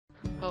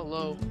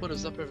Hello, what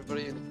is up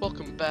everybody, and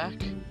welcome back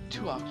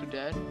to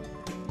Octodad.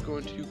 We're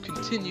going to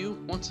continue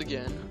once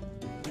again,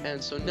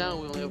 and so now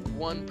we only have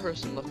one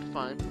person left to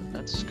find.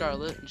 That's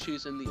Scarlet, and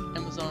she's in the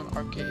Amazon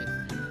arcade.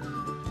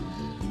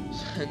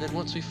 And then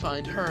once we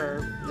find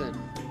her, then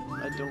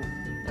I don't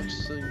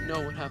actually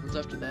know what happens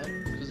after that,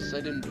 because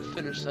I didn't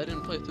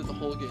play through the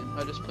whole game,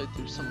 I just played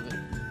through some of it.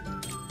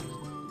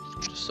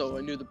 Just so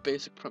I knew the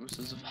basic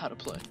premises of how to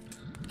play.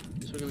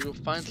 So we're gonna go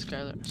find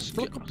Scarlet.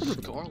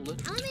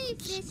 Scarlet. How many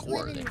fish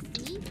live in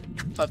the sea?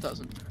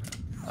 5,000.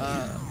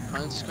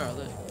 Find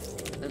Scarlet,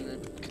 and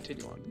then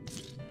continue on.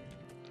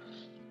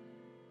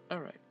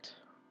 Alright.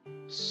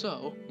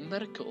 So,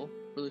 Medical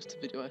released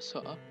a video I saw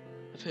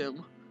of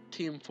him,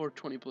 Team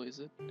 420 Blaze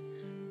It.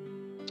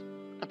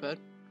 Not bad,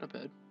 not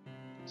bad.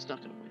 It's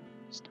not gonna win.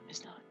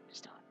 It's not.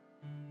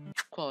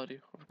 Quality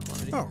over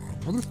quantity. Oh,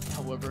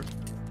 However,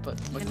 but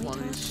my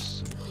quantity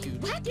is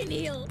huge.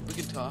 Whack-a-neel! We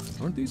can talk.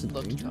 aren't these in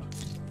Love to danger? talk.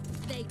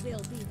 They will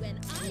be when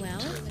I Well,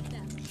 deal with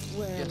them.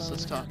 We're Yes, alone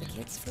let's without talk. the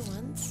kids for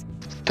once.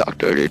 Talk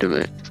dirty to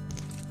me.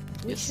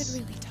 We Yes.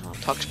 should really talk.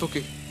 Talk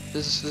spooky.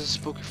 This is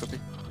spooky for me.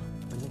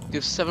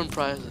 Give 7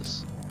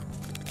 prizes.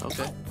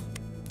 Okay.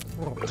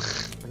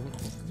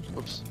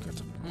 Oops.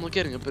 I'm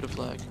getting a bit of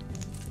lag.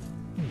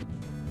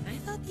 I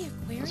thought the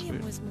weird.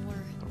 aquarium was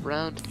more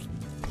Around.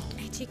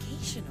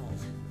 educational.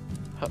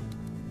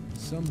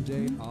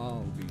 Someday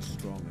I'll be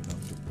strong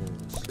enough to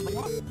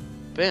pull this.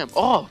 Bam.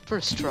 Oh,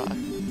 first try.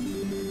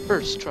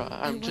 First try.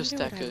 I I'm just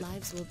wonder that what good. Our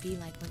lives will be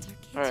like once our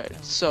kids Alright, grow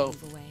and so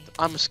move away.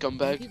 I'm a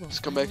scumbag. Maybe we'll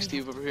Scumbag finally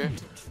Steve have over here.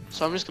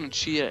 So I'm just gonna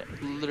cheat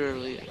at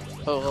literally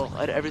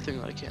at everything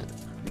that I can.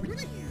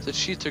 The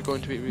cheats are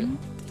going to be real.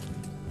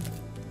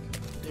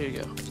 Here you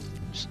go.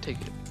 Just take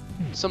it.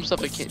 Some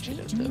stuff I can't cheat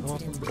at Strange though.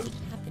 incidents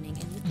keep happening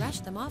and you brush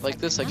them off Like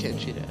this I they're can't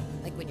nothing. cheat at.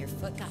 Like when your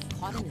foot got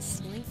caught in a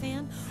ceiling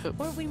fan, Hup.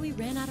 or when we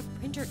ran out of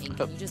printer ink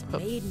Hup, and you just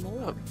hup, made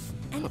more. hup,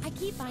 And hup, I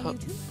keep buying you hup,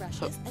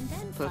 toothbrushes and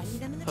then hup, finding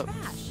them in the hup,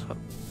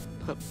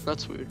 trash.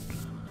 That's weird.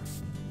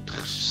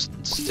 Just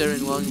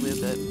staring longingly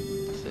at that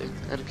thing.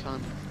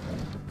 Anaconda.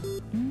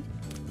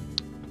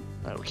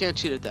 Alright, we can't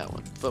cheat at that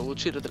one, but we'll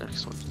cheat at the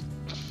next one.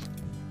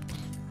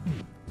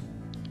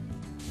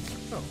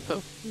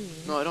 Oh.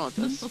 No, I don't want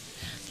this.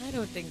 I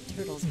don't think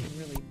turtles can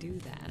really do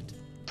that.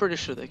 Pretty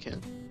sure they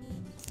can.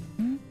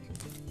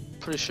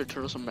 Pretty sure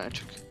turtles are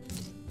magic.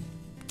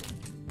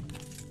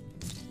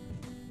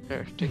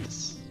 Here, take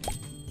this.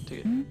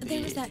 Take it.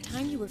 There was that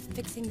time you were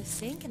fixing the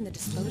sink and the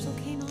disposal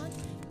came on,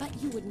 but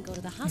you wouldn't go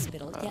to the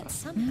hospital, yet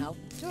somehow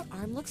your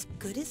arm looks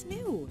good as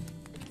new.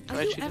 I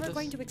Are you cheated ever this?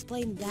 going to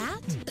explain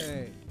that?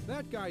 Hey,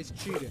 that guy's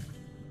cheating.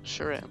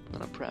 Sure am,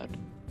 and I'm proud.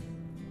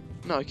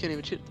 No, I can't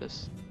even cheat at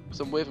this. Because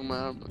I'm waving my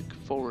arm like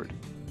forward.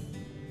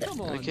 Come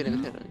And I on, can't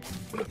even now. hit any.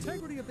 The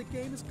integrity of the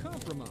game is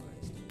compromised.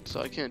 So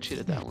I can't cheat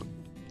at that one.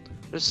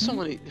 There's so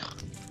many.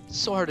 It's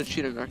so hard to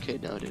cheat in an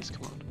arcade nowadays,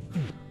 come on.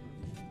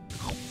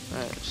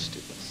 Alright, let's just do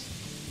this.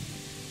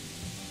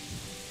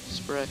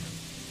 Spray.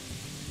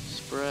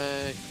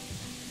 Spray.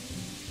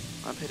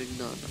 I'm hitting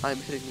none. I'm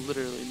hitting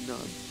literally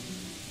none.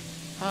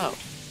 How?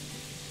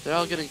 They're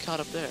all getting caught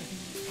up there.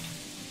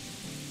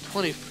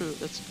 20 fruit,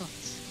 that's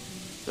nuts.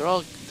 They're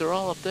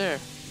all up there.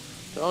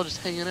 They're all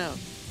just hanging out.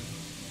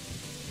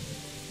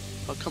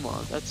 Oh come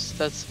on, that's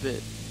a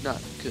bit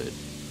not good.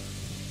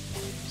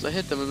 So I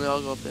hit them and they all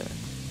go up there.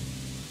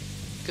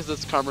 Because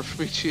that's karma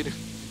for me cheating.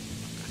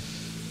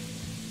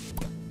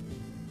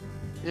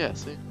 Yeah,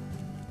 see?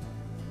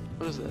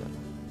 What is that?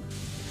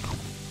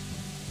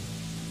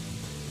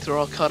 They're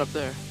all caught up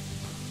there.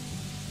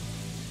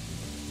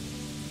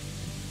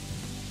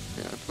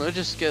 Yeah, let me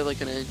just get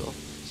like an angle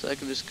so I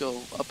can just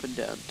go up and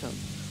down ton.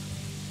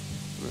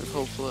 And then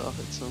hopefully I'll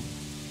hit some.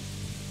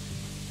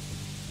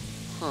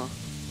 Huh.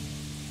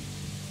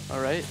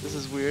 Alright, this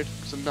is weird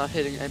because I'm not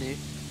hitting any.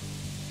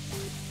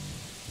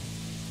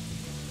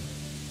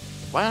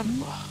 Why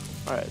am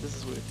Alright, this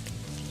is weird.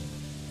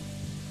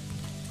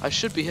 I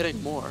should be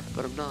hitting more,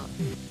 but I'm not.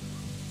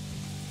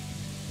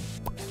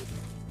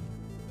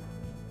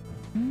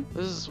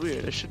 This is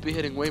weird. I should be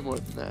hitting way more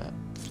than that.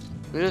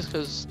 Maybe it's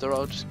because they're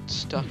all just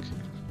stuck.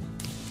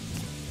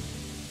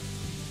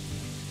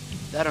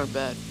 That aren't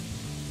bad.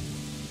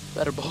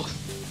 Better both.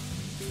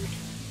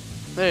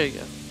 There you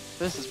go.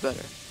 This is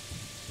better.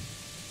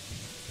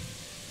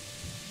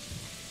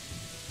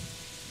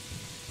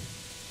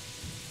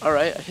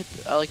 Alright,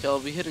 I'll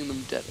be hitting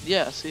them dead.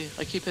 Yeah, see,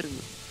 I keep hitting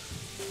them.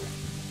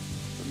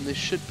 And they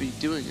should be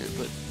doing it,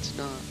 but it's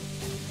not.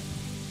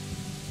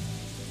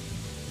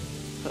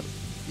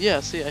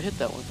 Yeah, see, I hit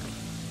that one.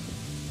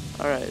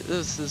 Alright,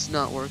 this is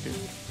not working.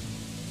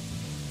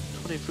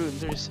 20 fruit in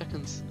 30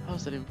 seconds. How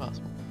is that even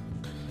possible?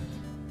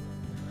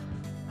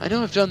 I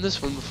know I've done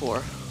this one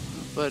before,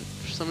 but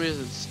for some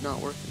reason it's not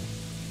working.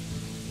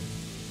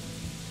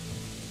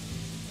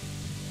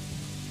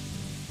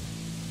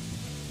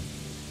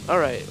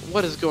 Alright,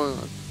 what is going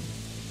on?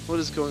 What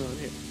is going on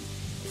here?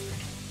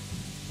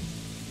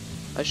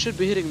 I should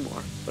be hitting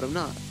more, but I'm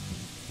not.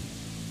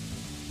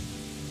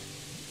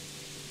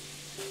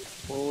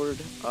 Forward,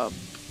 up.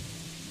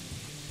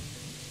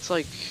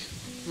 like,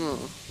 oh,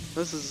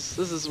 this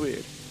is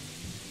weird.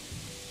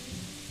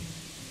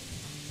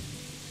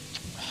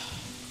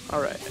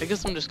 Alright, I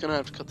guess I'm just gonna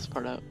have to cut this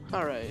part out.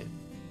 Alright.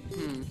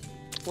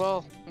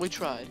 Well, we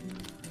tried.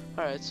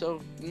 Alright,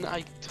 so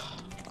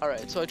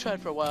alright, so I tried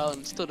for a while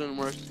and it still didn't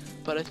work.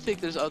 But I think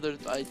there's I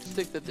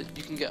think that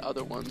you can get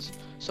other ones.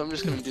 So I'm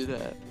just gonna do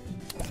that.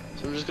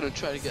 So I'm just gonna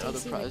try to get other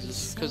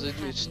prizes because it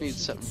just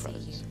needs 7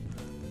 prizes.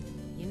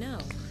 You know,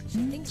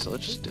 So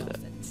let's just do that.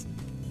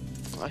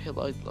 I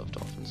love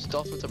dolphins.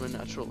 Dolphins are my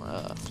natural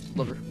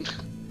lover.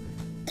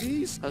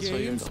 These That's why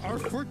you're a games are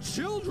dolphin. for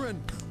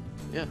children.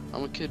 Yeah,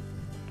 I'm a kid.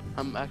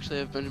 I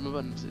have Benjamin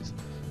Button disease.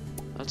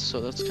 That's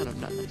kind of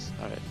not nice.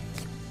 All right,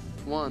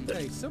 1.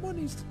 Hey, someone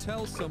needs to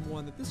tell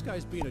someone that this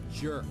guy's being a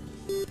jerk.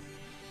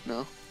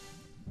 No.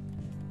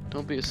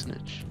 Don't be a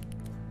snitch.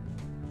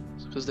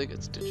 Because they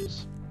get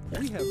stitches.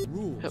 We have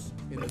rules Yep.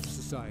 in a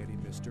society,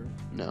 mister.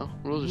 No,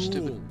 rules are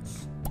stupid.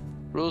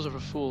 Rules are for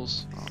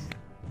fools. Oh.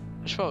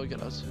 I should probably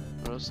get out soon,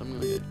 or else I'm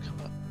gonna get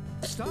caught.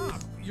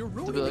 Stop! You're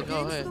They'll ruining be like, the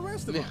oh games hey. for the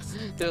rest of Yeah. us.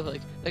 They're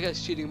like, that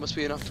guy's cheating. Must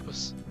be an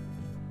octopus.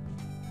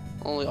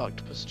 Only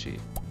octopus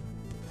cheat.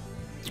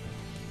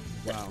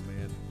 Wow,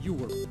 man, you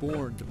were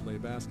born to play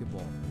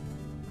basketball.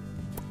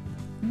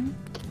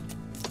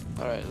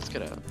 All right, let's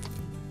get out.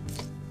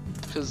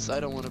 Because I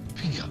don't want to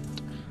be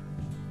caught.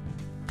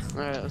 All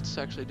right, let's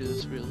actually do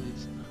this real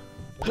easy.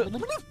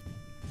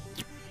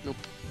 Nope.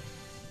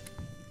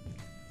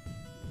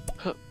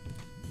 Hup.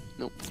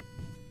 Nope.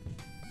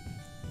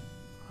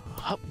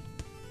 Hup.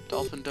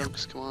 Dolphin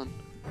dunks, come on.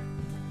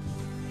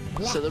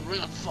 So the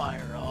ring of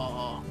fire.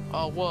 Oh,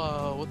 oh,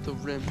 whoa, with the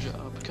rim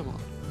job. Come on.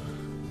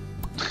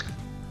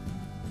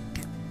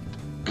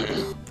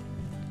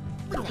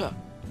 Huh.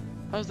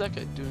 How's that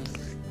guy doing?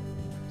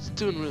 He's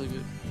doing really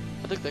good.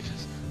 I think that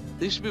guy's.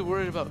 They should be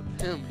worried about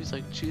him. He's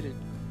like cheating.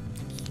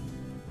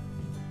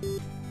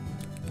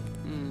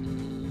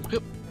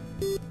 Hup.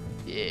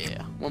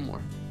 Yeah, one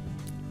more.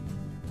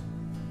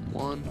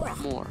 One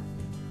more.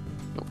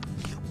 Nope.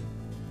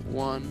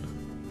 One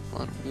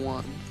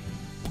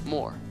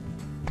more.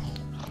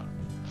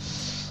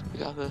 I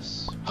got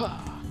this.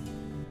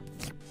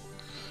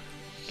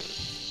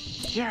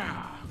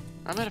 Yeah.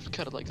 I might have to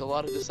cut like a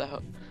lot of this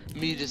out.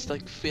 Me just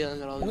like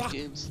failing at all these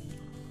games.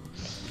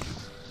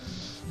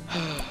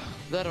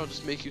 That'll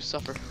just make you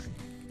suffer.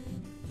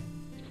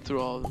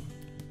 Through all of them.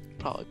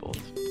 Probably both.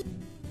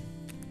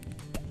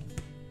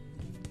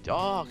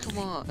 Oh, come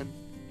on.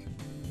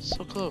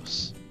 So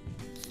close.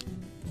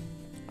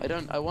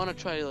 I want to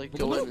try to like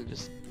go in and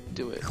just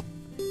do it.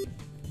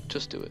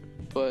 Just do it.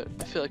 But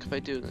I feel like if I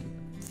do, then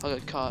I'll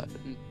get caught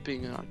in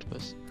being an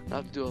octopus. I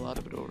have to do a lot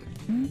of it over.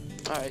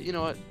 Alright, you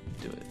know what?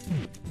 Do it.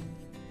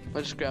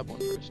 I'll just grab one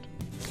first.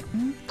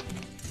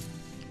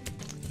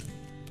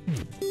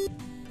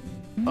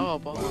 Oh,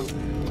 ball.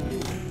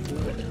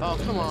 Oh,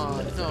 come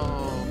on.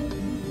 No.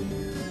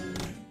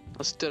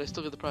 Did I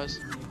still get the prize?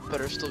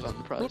 Better still gotten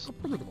the prize.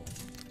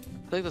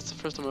 I think that's the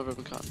first time I've ever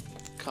been caught.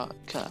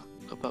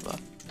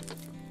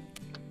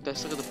 Did I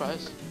still get the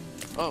prize?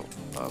 Oh,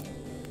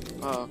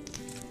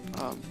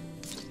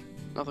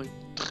 nothing.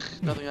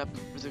 Nothing happened.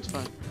 Everything's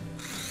fine.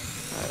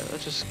 Alright,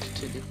 let's just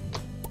continue.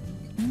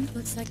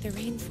 Looks like the Oh,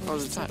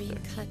 there's a rainforests are tap being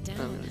there. cut I'm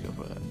down. gonna go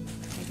for that.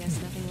 I guess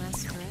nothing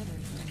lasts forever.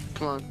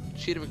 Come on,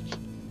 Cheater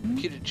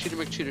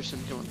McCheaterson,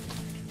 come on.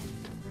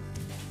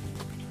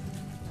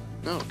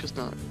 No, guess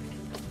not.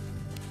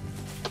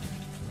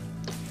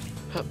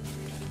 Hup.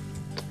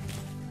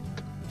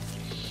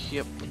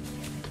 Yep.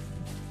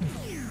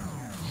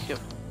 Yep.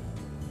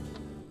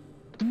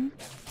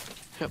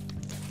 Yep.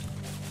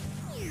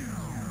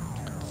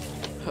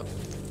 Hup.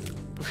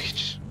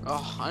 Reach.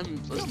 Oh, I'm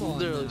Come on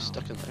literally now.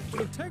 stuck in The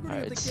there. integrity of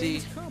Alright, the C. game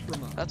is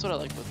compromised. That's what I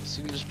like about this.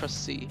 You can just press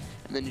C,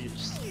 and then you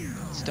just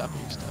stop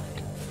being stuck.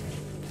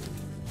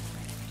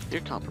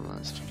 You're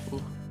compromised.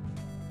 Ooh.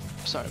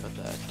 Sorry about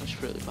that. I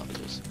should really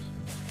apologize.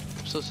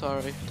 I'm so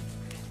sorry.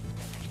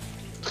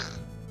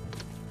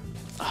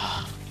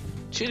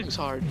 Cheating's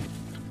hard.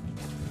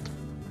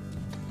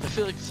 I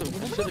feel like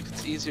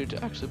it's easier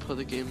to actually play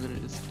the game than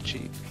it is to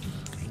cheat.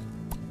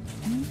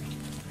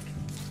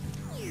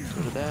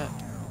 Go to that.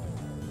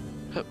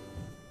 Hup.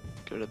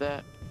 Go to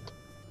that.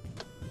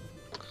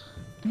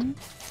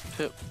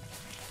 Hup.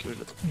 Go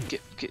to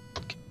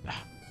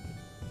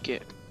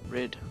get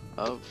rid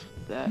of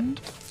that.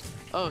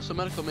 Oh, so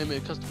Medical made me a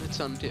custom hit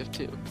sound in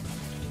TF2.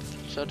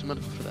 Shout out to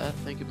Medical for that.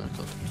 Thank you,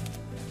 Medical.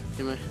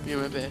 You're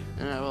my bae,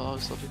 and I will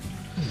always love you.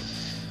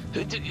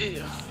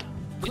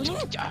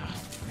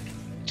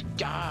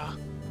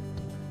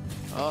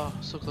 Oh,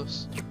 so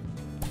close.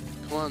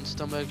 Come on,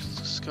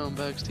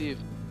 scumbag Steve.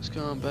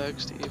 Scumbag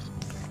Steve.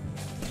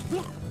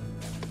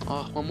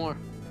 Oh, one more.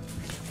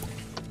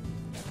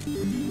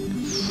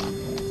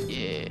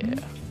 Yeah.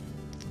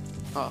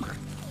 Oh.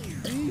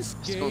 These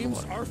Let's go in the games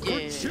water. are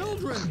for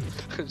children.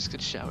 I just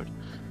get showered.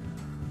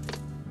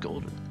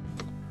 Golden.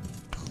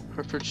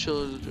 For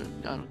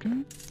children. I don't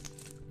care.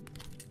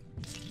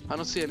 I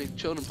don't see any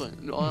children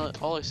playing.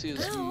 All I see is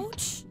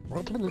Ouch!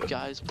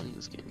 guys playing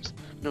these games.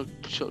 No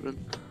children.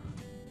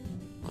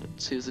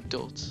 Let's see as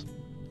adults.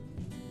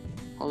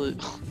 All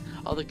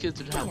the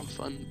kids are having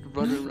fun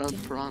running around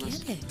the piranhas.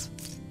 Get it.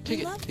 Take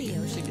You it, love take the it,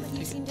 ocean, take it, but you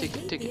take seem it, to take it,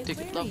 hate take the it,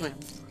 take it, love me. aquarium.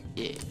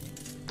 Yeah.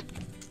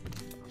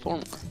 4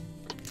 more.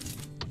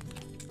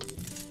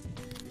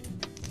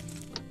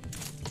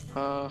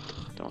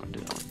 Don't want to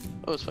do that one.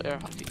 Oh, it's for air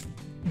hockey.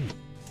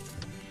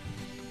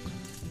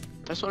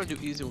 I just want to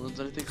do easy ones,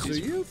 and I think So these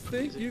you are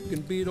think easy. you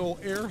can beat old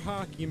air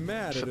hockey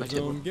Matt Shut at my his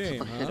table. own game,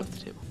 Put my hand huh? up the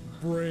table.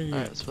 Bring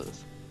Alright, it. let's play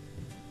this.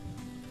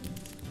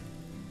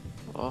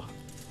 Oh.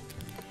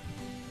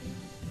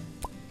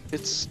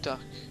 It's stuck.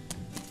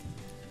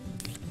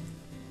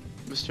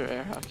 Mr.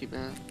 Air Hockey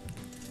Man.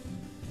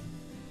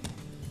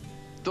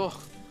 Oh.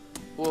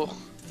 Whoa.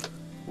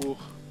 Whoa.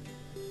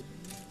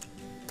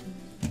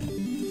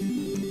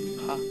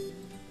 Ha.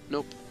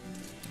 Nope.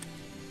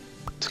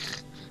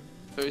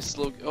 Very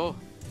slow. Oh.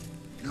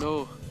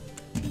 No.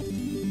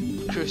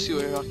 Curse you,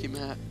 Air Hockey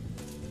Matt.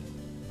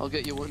 I'll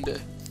get you one day.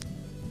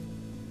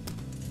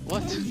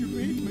 What? How did you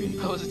beat me?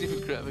 I wasn't even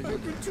grabbing it.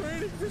 I've been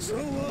training for so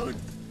long.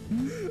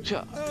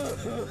 Ja.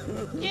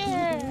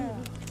 Yeah.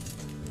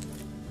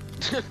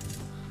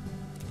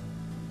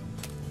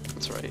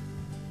 That's right.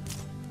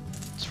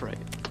 That's right.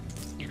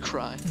 You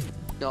cry.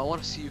 No, I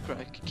want to see you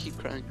cry. Keep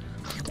crying.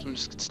 I'm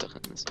just get stuck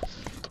on this.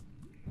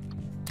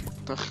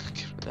 Give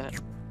me that.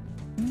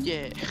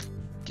 Yeah.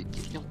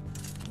 No.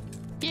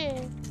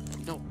 Yeah.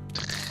 No.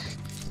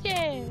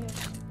 Yeah.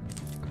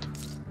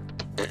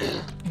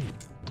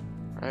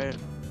 Alright.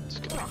 Let's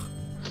go.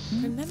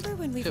 Remember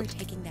when we were Yep.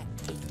 taking that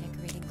cake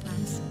decorating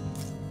class?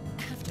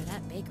 After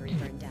that bakery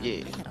burned down,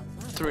 Yeah. I had a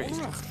lot of 3. questions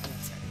to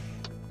answer.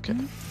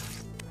 Okay.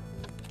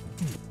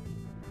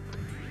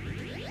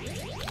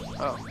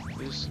 Oh,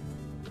 there's.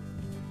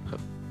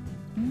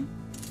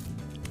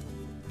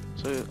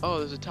 So, oh,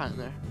 there's a time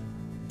there.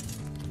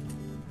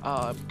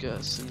 Oh, I'm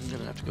guessing I'm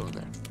gonna have to go in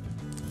there.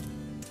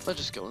 Let's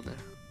just go in there.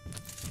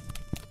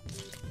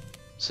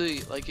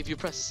 See, like if you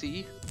press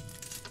C,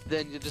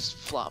 then you just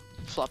flop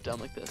down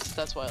like this.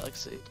 That's why I like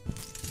C.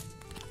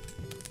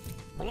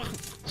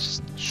 It's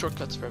just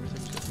shortcuts for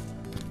everything.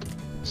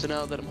 So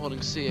now that I'm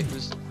holding C, I can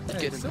just Hey,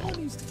 get in there. someone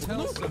needs to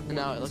tell someone And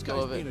now I this let go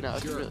guy's of it. being a Now I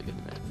can jerk. really get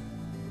in there.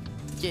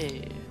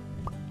 Yeah.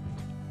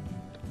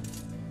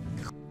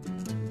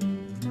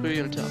 Who are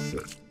you gonna tell?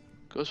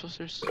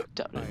 Ghostbusters?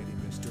 Doubt it.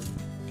 Alrighty, mister.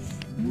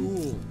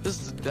 Rule.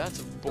 That's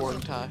a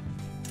boring tie.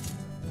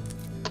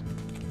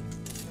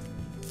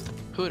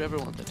 Who would ever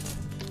want that tie?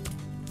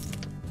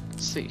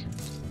 C.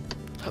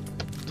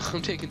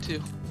 I'm taking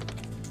 2.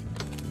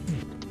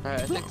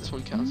 Alright, I think this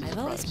one counts as a I've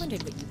always prize.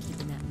 wondered what you keep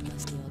in that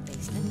musty old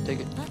basement. Take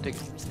it, But take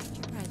it. I respect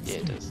your privacy. Yeah,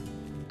 it does.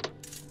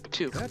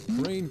 2. That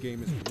brain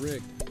game is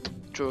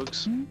rigged.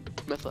 Drugs.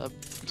 Meth lab.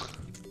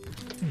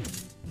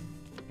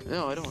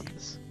 No, I don't want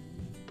this.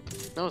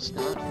 No, it's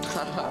not.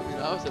 I mean,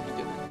 I was able to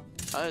get one.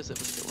 I was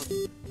able to get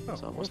one. Oh,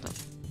 It's almost done.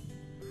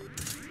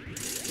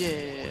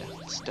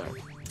 Yeah, start.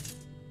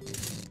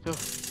 Go.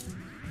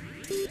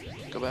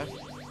 Go back.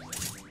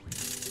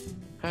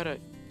 How'd I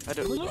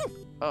do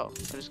Oh,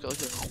 I just go like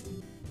this.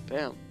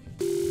 Bam.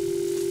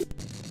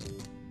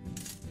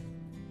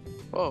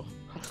 Oh,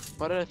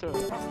 why did I throw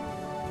it?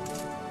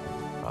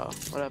 Oh,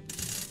 what happened?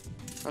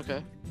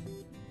 Okay.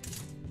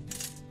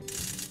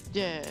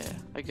 Yeah,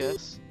 I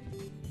guess.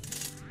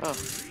 Oh.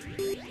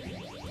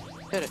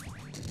 Hit it.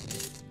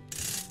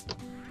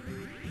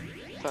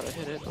 Thought I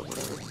hit it, but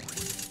whatever.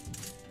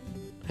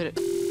 Hit it.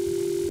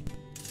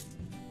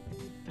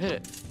 Hit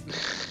it.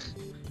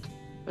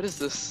 What is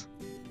this?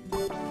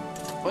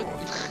 What?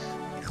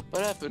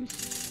 What happened?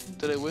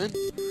 Did I win?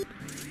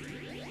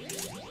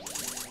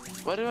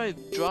 Why did I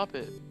drop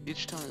it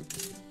each time?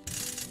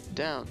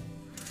 Down.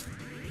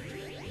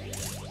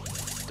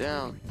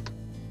 Down.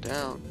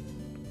 Down.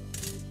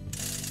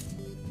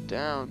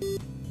 Down.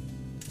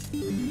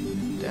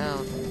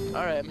 Down.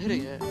 Alright, I'm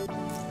hitting it.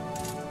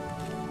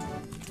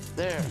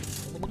 There.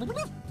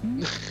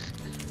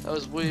 That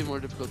was way more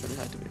difficult than it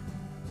had to be.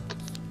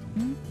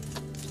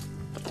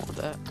 I don't want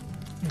that.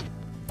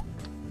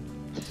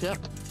 Yep.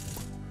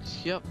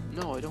 Yep.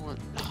 No, I don't want.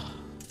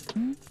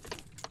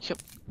 Yep.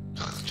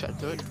 Try to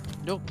throw it.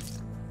 Nope.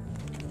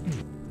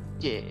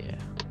 Yeah.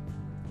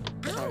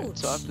 Alright,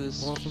 so after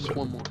this, just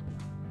one more.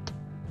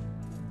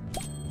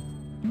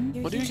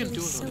 You're What are you gonna usually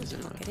do with so all these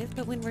anyway? talkative,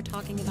 but when we're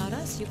talking about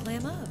us, you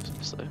clam up.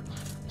 Seriously.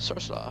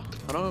 Sorcerer.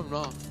 I don't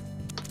know.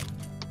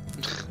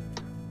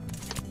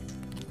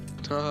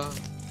 I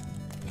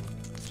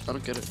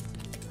don't get it.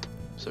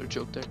 Is there a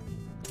joke there?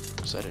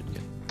 Because I didn't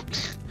get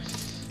it.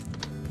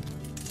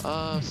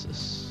 What's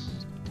this?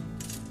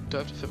 Do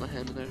I have to fit my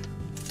hand in there?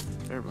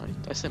 Never mind.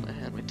 I say my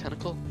hand, my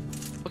tentacle?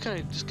 What can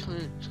I just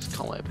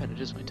call my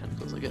appendages my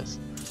tentacles, I guess.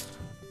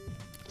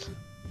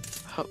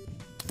 How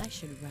I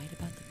should write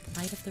about the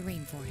plight of the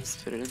rainforest.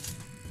 fit it in?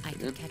 I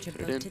Fit it in, could catch a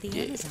fit it boat in. to the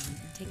Yeah. Amazon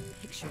and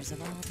take pictures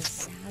of all the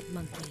sad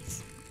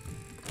monkeys.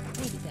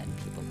 Maybe then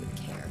people would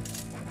care.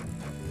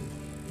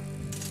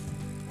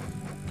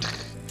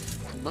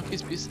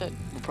 Monkeys be sad?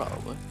 Well,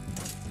 probably.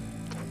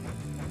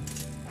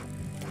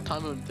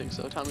 Tommy wouldn't think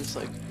so. Tommy's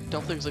like,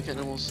 don't think like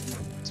animals.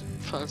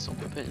 Plants don't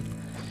feel pain.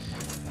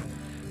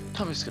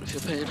 Tommy's gonna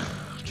feel pain.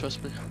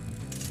 Trust me.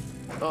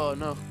 Oh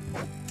no.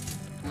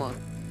 Come on.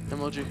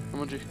 Emoji.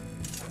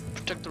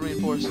 Protect the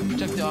rainforest.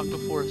 Protect the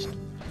octoforest.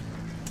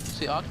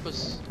 See,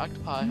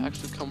 octopi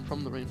actually come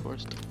from the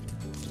rainforest.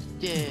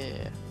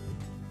 Yeah.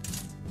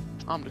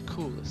 I'm the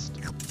coolest.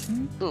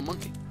 Ooh, a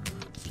monkey.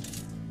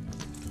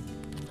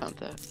 Found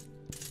that.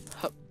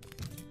 Hup.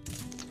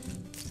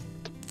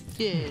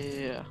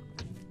 Yeah.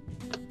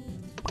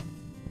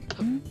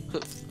 Hup.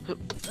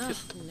 Oh,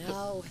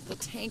 no, the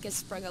tank has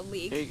sprung a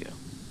leak. There you go.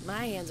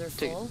 My hands are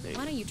Take it, full. there you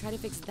Why go. don't you try to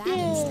fix that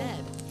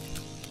instead?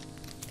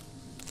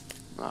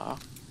 Ah.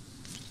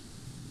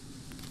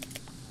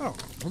 Oh,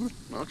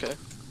 Okay.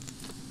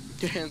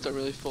 Your hands are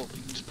really full.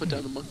 You just put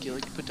down the monkey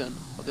like you put down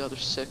all the other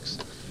 6.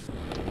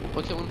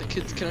 Why can't one of the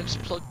kids? Can I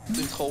just plug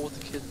the hole with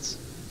the kids?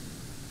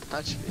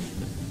 That should be.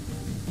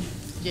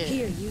 Yeah.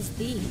 Here, use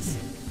these.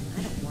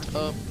 I don't want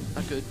them.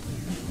 Not good.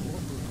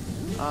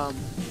 Not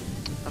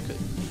good.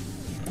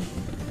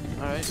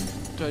 Alright.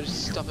 Do I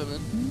just stuff him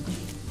in?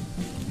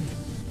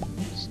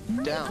 Just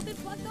down. Up and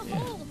plug the Yeah.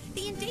 hole.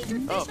 The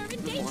endangered Oh, fish are in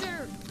good one.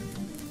 danger.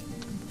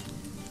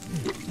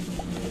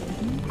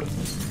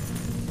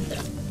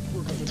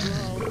 we're gonna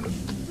drown.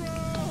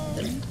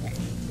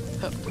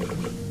 Hup.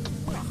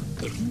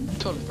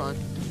 Totally fine.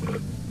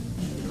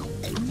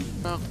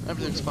 No,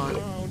 everything's fine.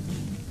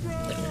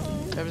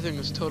 Everything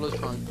is totally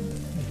fine.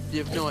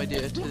 You have no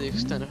idea to the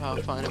extent of how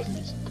fine everything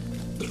is.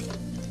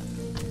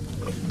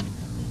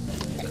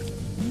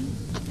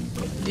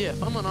 Yeah,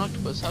 if I'm an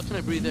octopus, how can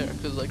I breathe air?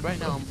 Because like right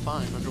now I'm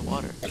fine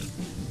underwater.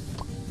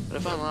 But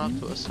if I'm an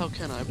octopus, how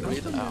can I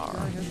breathe air?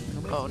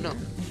 Oh no.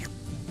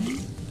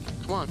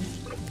 Come on.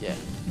 Yeah.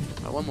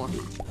 Alright, one more.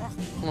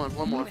 Come on,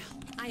 one more. Well,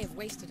 I have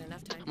wasted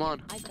enough time. Come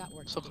on. I've got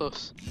work. So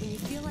close. When you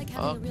feel like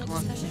having a real come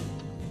on. discussion,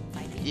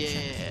 find me.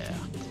 Yeah.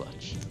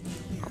 Clutch.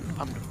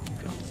 I'm the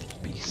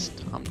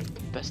beast. I'm the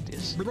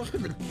bestest.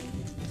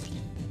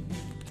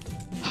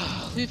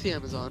 Leave the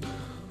Amazon.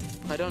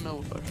 I don't know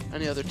where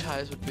any other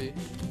ties would be.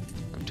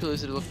 I'm too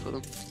lazy to look for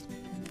them.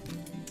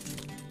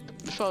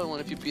 There's probably one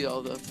if you beat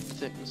all the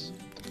things.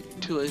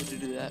 Too lazy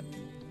to do that.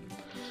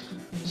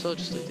 So I'll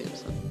just leave the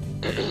Amazon.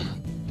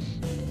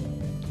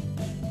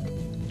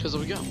 Because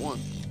we got one,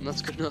 and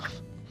that's good enough.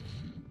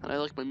 And I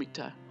like my meat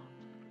tie.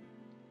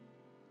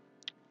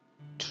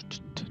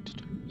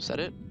 Is that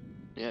it?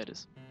 Yeah, it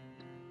is.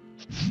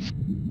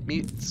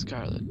 Meet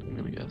Scarlet, I'm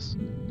gonna guess.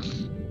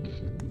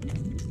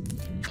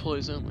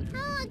 Employees only.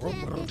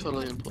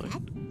 Totally employed.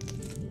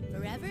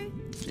 Forever?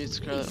 Meet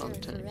Scarlet on the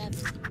tank.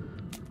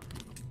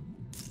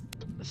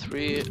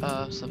 3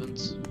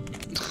 sevens.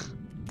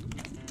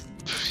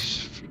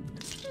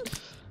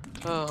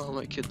 Oh,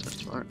 my kids are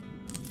smart.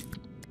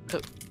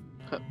 Hup,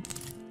 hup,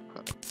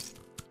 hup.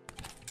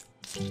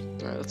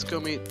 Alright, let's go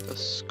meet the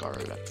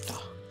Scarlet.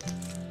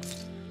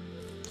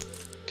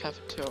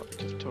 Cafeteria.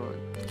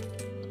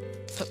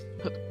 Hup,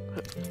 hup,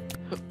 hup,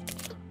 hup,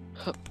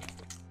 hup,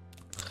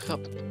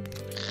 hup,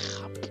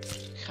 hup,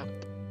 hup,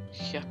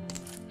 yep,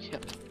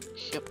 yep,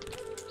 yep,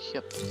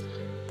 yep,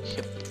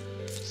 yep.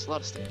 It's a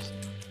lot of stairs.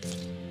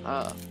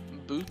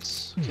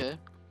 Boots, okay.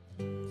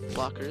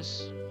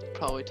 Blockers,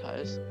 probably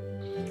ties.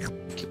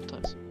 Keep the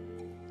ties.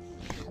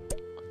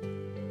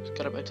 Just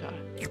gotta buy tie.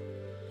 Nope.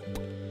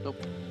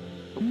 Nope.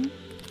 No,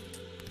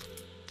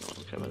 I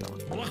don't care about that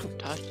one.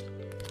 Tie.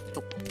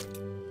 Nope.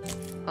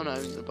 I'm not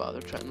even gonna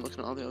bother trying to look at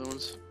all the other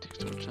ones. It takes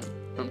too much time.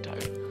 I'm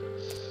tired.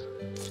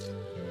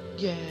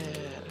 Yeah,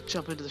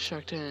 jump into the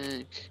shark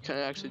tank. Can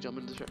I actually jump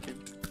into the shark tank?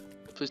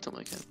 Please tell me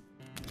I can.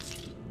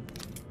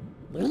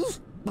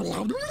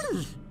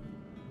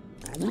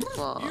 Come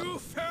on. You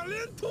fell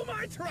into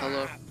my trap!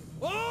 Hello.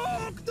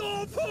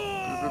 Octopus!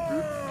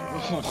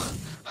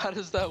 How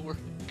does that work?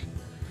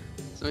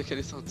 Doesn't make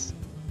any sense.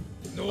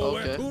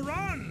 Nowhere Okay. to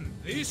run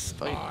this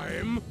Fight.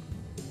 time.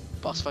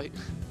 Boss fight.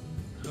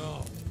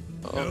 Now,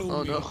 Oh, tell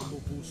oh me, no.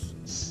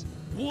 Octopus,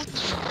 what?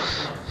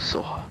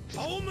 So hot.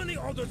 How many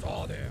others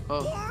are there?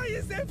 Oh. Why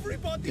is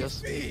everybody Yes.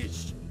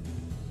 fish?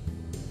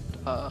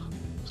 I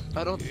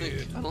don't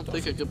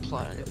think I could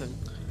apply anything.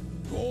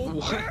 Go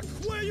What? back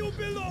where you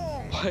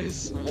belong. Why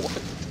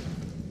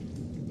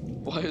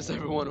is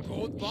everyone a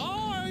fool? Goodbye,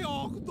 I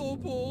don't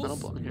Octopus.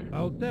 belong here.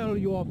 I'll tell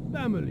your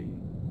family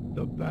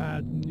the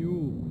bad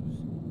news.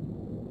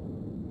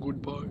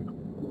 Goodbye.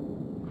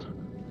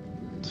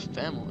 It's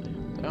family.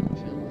 They're not my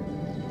family.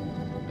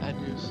 Bad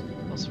news.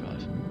 I'll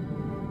survive.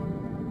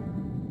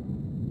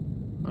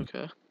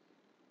 Okay.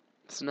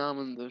 So now I'm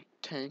in the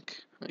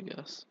tank, I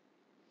guess.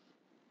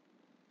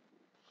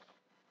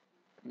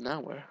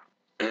 Now where?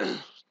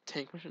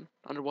 Tank mission?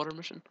 Underwater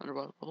mission?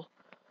 Underwater level?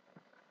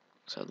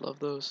 Because I love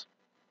those.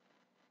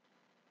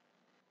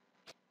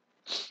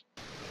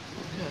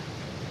 Okay.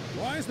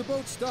 Why is the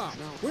boat stopped?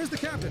 No. Where's the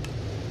captain?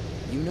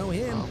 You know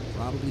him, Oh.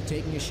 probably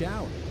taking a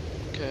shower.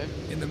 Okay.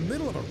 In the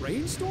middle of a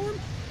rainstorm?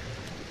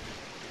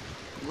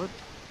 What?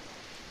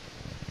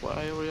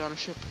 Why are we on a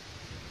ship?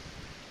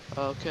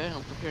 Okay,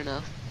 I'm here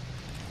now.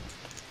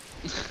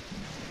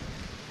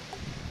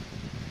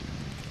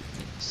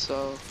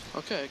 So,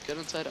 okay, get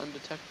inside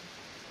undetected.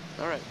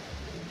 Alright.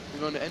 I'm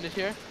going to end it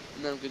here,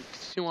 and then I'm going to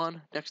continue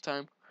on next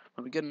time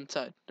when we get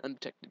inside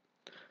undetected.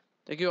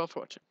 Thank you all for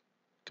watching.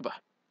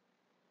 Goodbye.